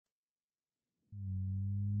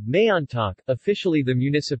Mayantoc, officially the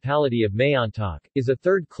municipality of Mayantoc, is a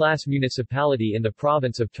third-class municipality in the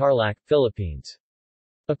province of Tarlac, Philippines.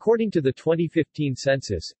 According to the 2015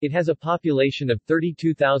 census, it has a population of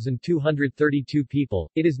 32,232 people.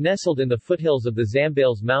 It is nestled in the foothills of the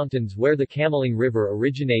Zambales Mountains where the Cameling River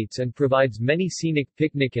originates and provides many scenic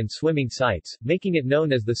picnic and swimming sites, making it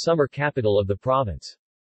known as the summer capital of the province.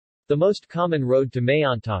 The most common road to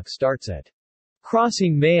Mayantoc starts at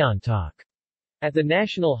Crossing Mayantoc at the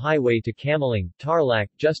National Highway to Cameling, Tarlac,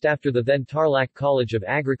 just after the then Tarlac College of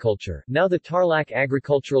Agriculture, now the Tarlac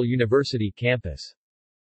Agricultural University campus.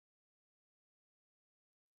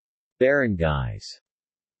 Barangays.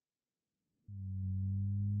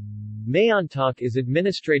 Mayantoc is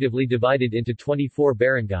administratively divided into 24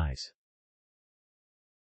 barangays.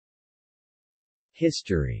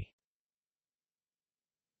 History.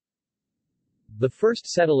 The first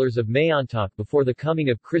settlers of Mayantoc before the coming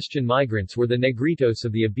of Christian migrants were the Negritos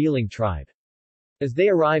of the Abiling tribe. As they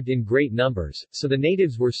arrived in great numbers, so the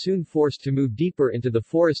natives were soon forced to move deeper into the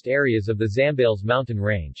forest areas of the Zambales mountain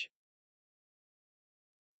range.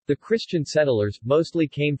 The Christian settlers mostly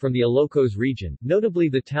came from the Ilocos region, notably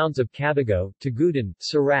the towns of Cabago, Tagudan,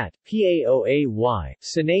 Surat, Paoay,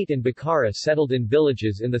 Sinate and Bacara settled in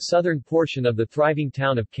villages in the southern portion of the thriving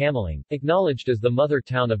town of Cameling, acknowledged as the mother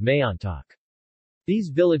town of Mayantoc.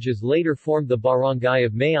 These villages later formed the barangay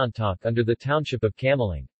of Mayantoc under the township of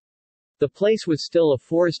Cameling. The place was still a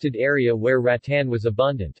forested area where rattan was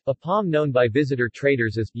abundant, a palm known by visitor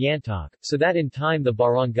traders as Yantoc, so that in time the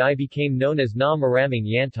barangay became known as Na Maraming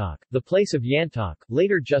Yantoc, the place of Yantoc,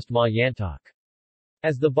 later just Ma Yantoc.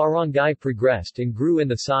 As the barangay progressed and grew in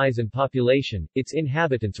the size and population, its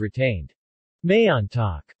inhabitants retained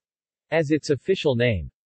Mayantoc as its official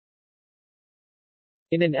name.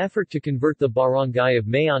 In an effort to convert the barangay of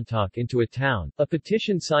Mayantoc into a town, a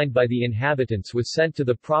petition signed by the inhabitants was sent to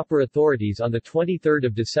the proper authorities on 23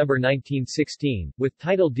 December 1916, with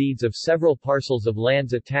title deeds of several parcels of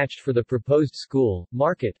lands attached for the proposed school,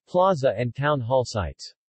 market, plaza and town hall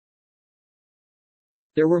sites.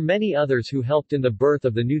 There were many others who helped in the birth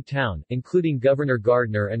of the new town, including Governor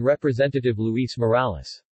Gardner and Representative Luis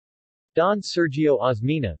Morales. Don Sergio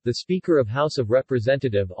Osmeña, the Speaker of House of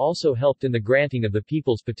Representative, also helped in the granting of the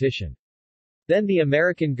People's Petition. Then the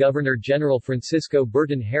American Governor-General Francisco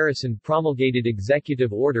Burton Harrison promulgated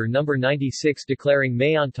Executive Order No. 96 declaring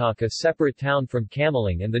Mayantoc a separate town from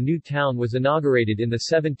Cameling, and the new town was inaugurated in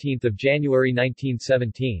 17 January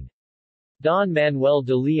 1917. Don Manuel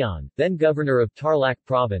de Leon, then Governor of Tarlac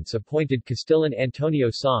Province, appointed Castellan Antonio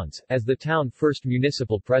Sanz as the town's first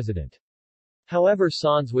municipal president. However,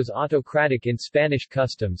 Sanz was autocratic in Spanish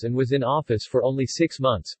customs and was in office for only 6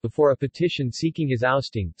 months, before a petition seeking his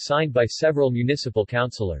ousting, signed by several municipal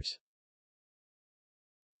councilors.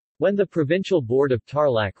 When the Provincial Board of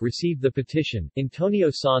Tarlac received the petition, Antonio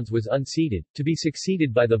Sanz was unseated, to be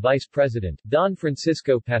succeeded by the Vice President, Don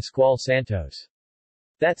Francisco Pascual Santos.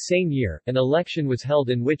 That same year, an election was held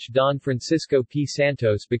in which Don Francisco P.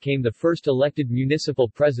 Santos became the first elected municipal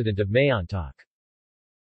president of Mayantoc.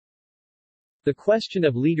 The question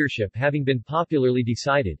of leadership having been popularly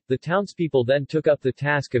decided, the townspeople then took up the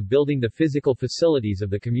task of building the physical facilities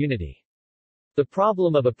of the community. The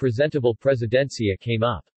problem of a presentable presidencia came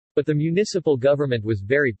up. But the municipal government was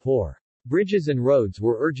very poor. Bridges and roads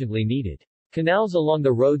were urgently needed. Canals along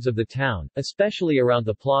the roads of the town, especially around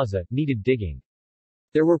the plaza, needed digging.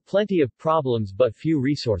 There were plenty of problems but few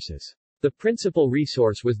resources. The principal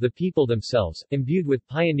resource was the people themselves, imbued with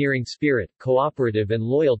pioneering spirit, cooperative and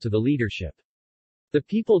loyal to the leadership. The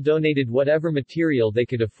people donated whatever material they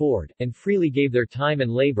could afford, and freely gave their time and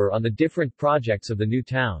labor on the different projects of the new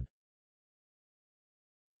town.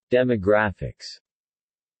 Demographics.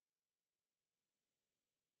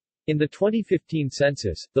 In the 2015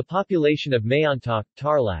 census, the population of Mayantoc,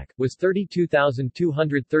 Tarlac, was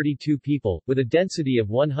 32,232 people, with a density of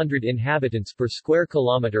 100 inhabitants per square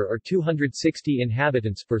kilometer or 260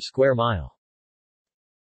 inhabitants per square mile.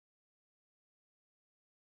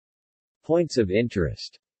 Points of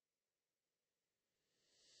interest.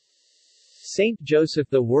 St. Joseph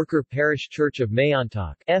the Worker Parish Church of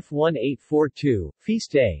Mayantoc, F1842,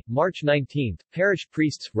 Feast Day, March 19, Parish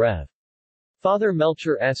Priests, Rev. Father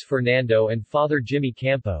Melchor S. Fernando and Father Jimmy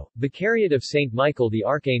Campo, Vicariate of St. Michael the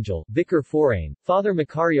Archangel, Vicar Forain, Father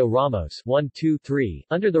Macario Ramos 1-2-3,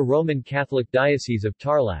 under the Roman Catholic Diocese of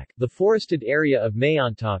Tarlac. The forested area of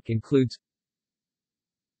Mayantoc includes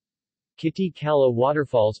Kitty Cala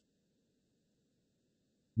Waterfalls,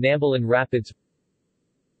 Nambalan Rapids,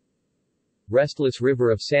 Restless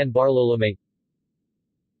River of San Bartolome,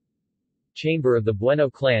 Chamber of the Bueno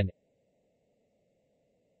Clan,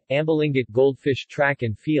 Ambalingat Goldfish Track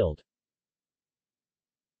and Field,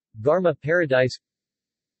 Garma Paradise,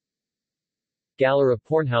 Galera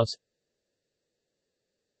Pornhouse.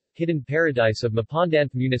 Hidden Paradise of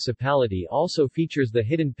Mapondant Municipality also features the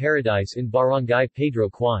Hidden Paradise in Barangay Pedro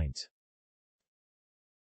Quines.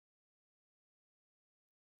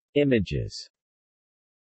 Images.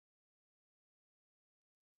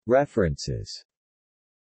 References.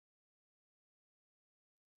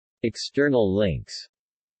 External links.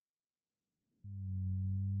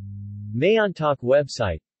 Mayantoc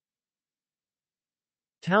website.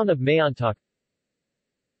 Town of Mayantoc.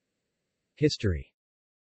 History.